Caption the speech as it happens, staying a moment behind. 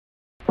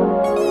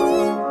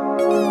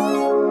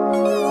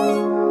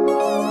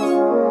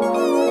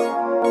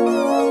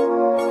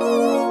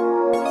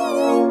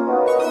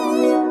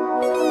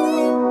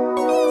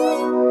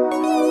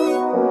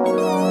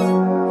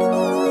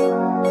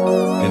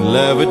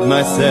with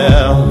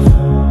myself,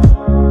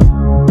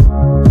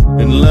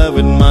 in love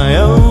with my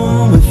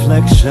own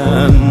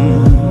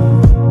reflection,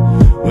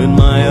 with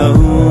my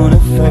own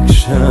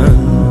affection,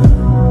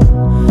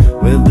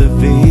 with the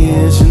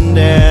vision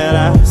that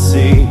I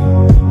see.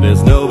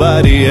 There's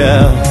nobody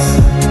else.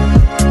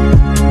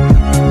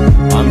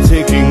 I'm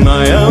taking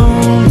my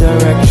own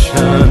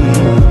direction.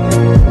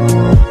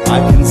 I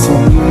can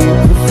see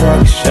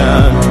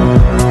perfection,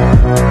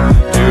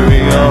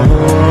 doing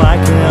all I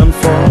can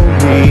for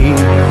me,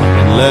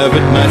 in love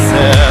with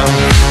myself.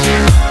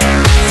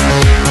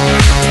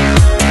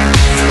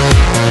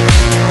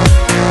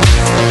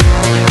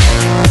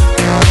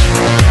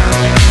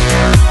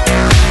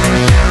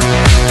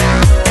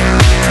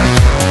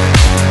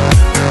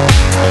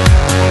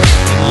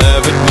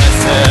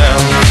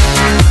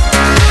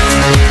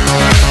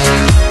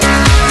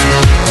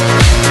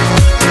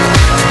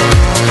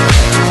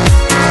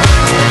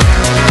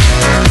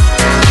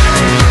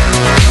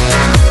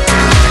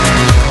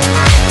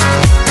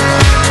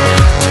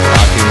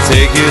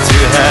 Take you to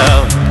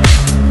hell.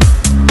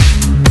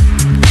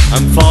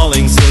 I'm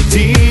falling so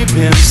deep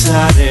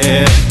inside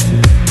it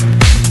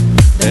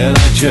that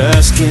I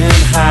just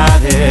can't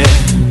hide it.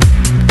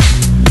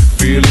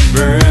 Feel it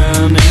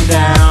burning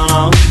down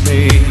on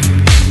me.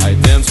 I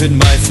dance with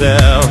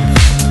myself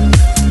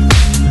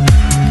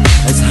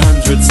as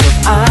hundreds of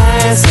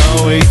eyes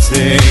are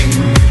waiting.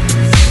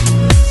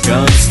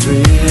 Gone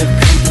stripped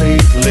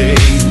completely,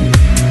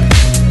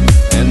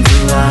 and the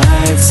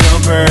lights are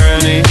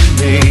burning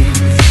me,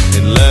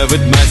 in love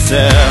with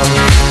myself.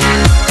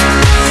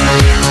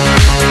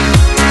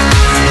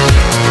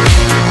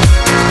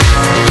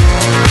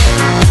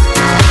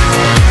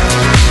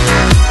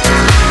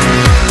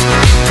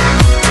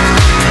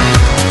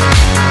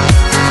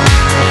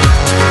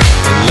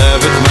 In love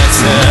with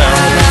myself.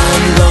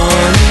 I'm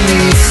gonna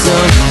need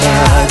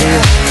somebody.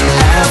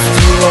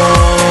 After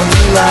all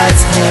the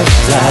lights have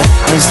died,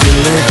 I'm still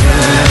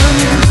living.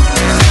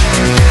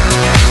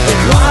 But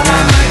what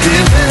am I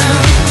giving?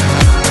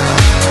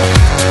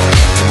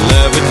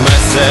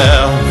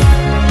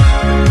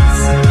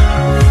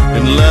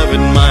 In love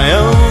with my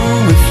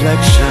own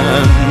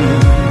reflection,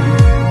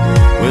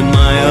 with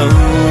my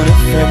own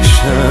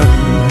affection,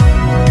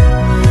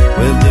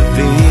 with the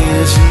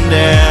vision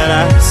that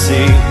I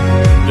see.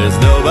 There's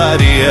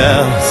nobody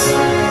else.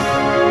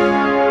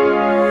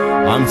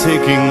 I'm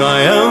taking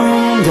my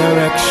own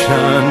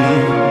direction.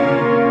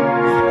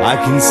 I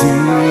can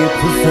see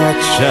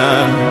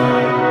perfection,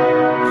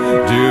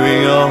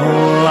 doing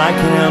all I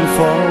can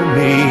for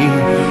me,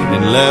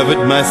 in love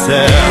with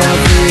myself.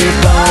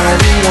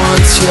 Everybody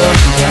wants your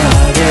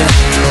body.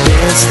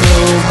 There's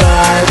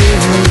nobody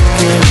who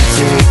can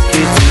take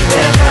it to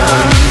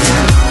heaven.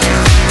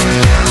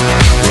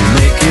 We'll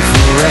make it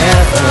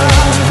forever,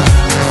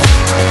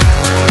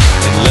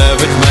 in love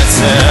with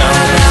myself.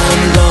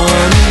 I'm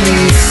gonna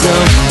need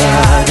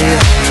somebody.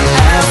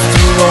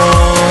 After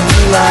all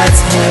the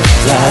lights have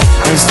died,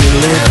 I'm still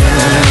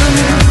living.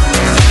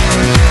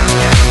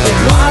 But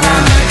what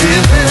am I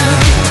giving?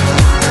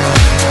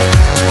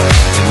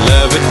 In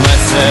love with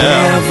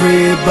myself.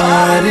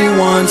 Everybody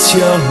wants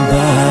your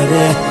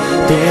body.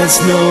 There's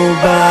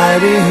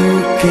nobody who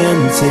can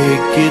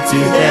take it to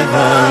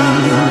heaven.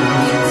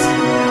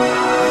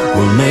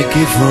 We'll make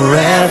it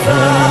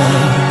forever.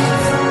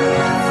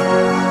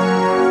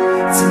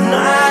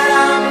 Tonight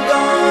I'm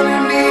gonna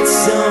need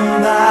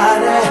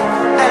somebody.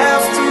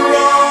 After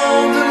all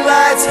the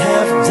lights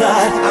have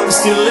died, I'm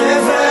still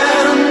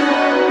living.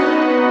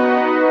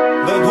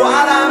 But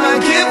what am I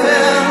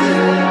giving?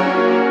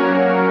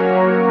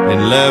 In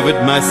love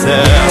with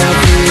myself.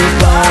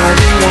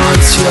 Everybody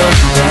wants your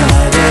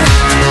body.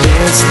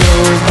 There's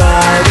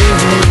nobody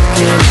who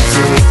can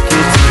take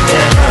it to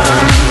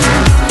heaven.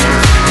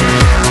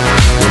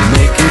 We'll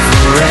make it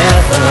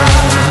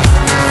forever.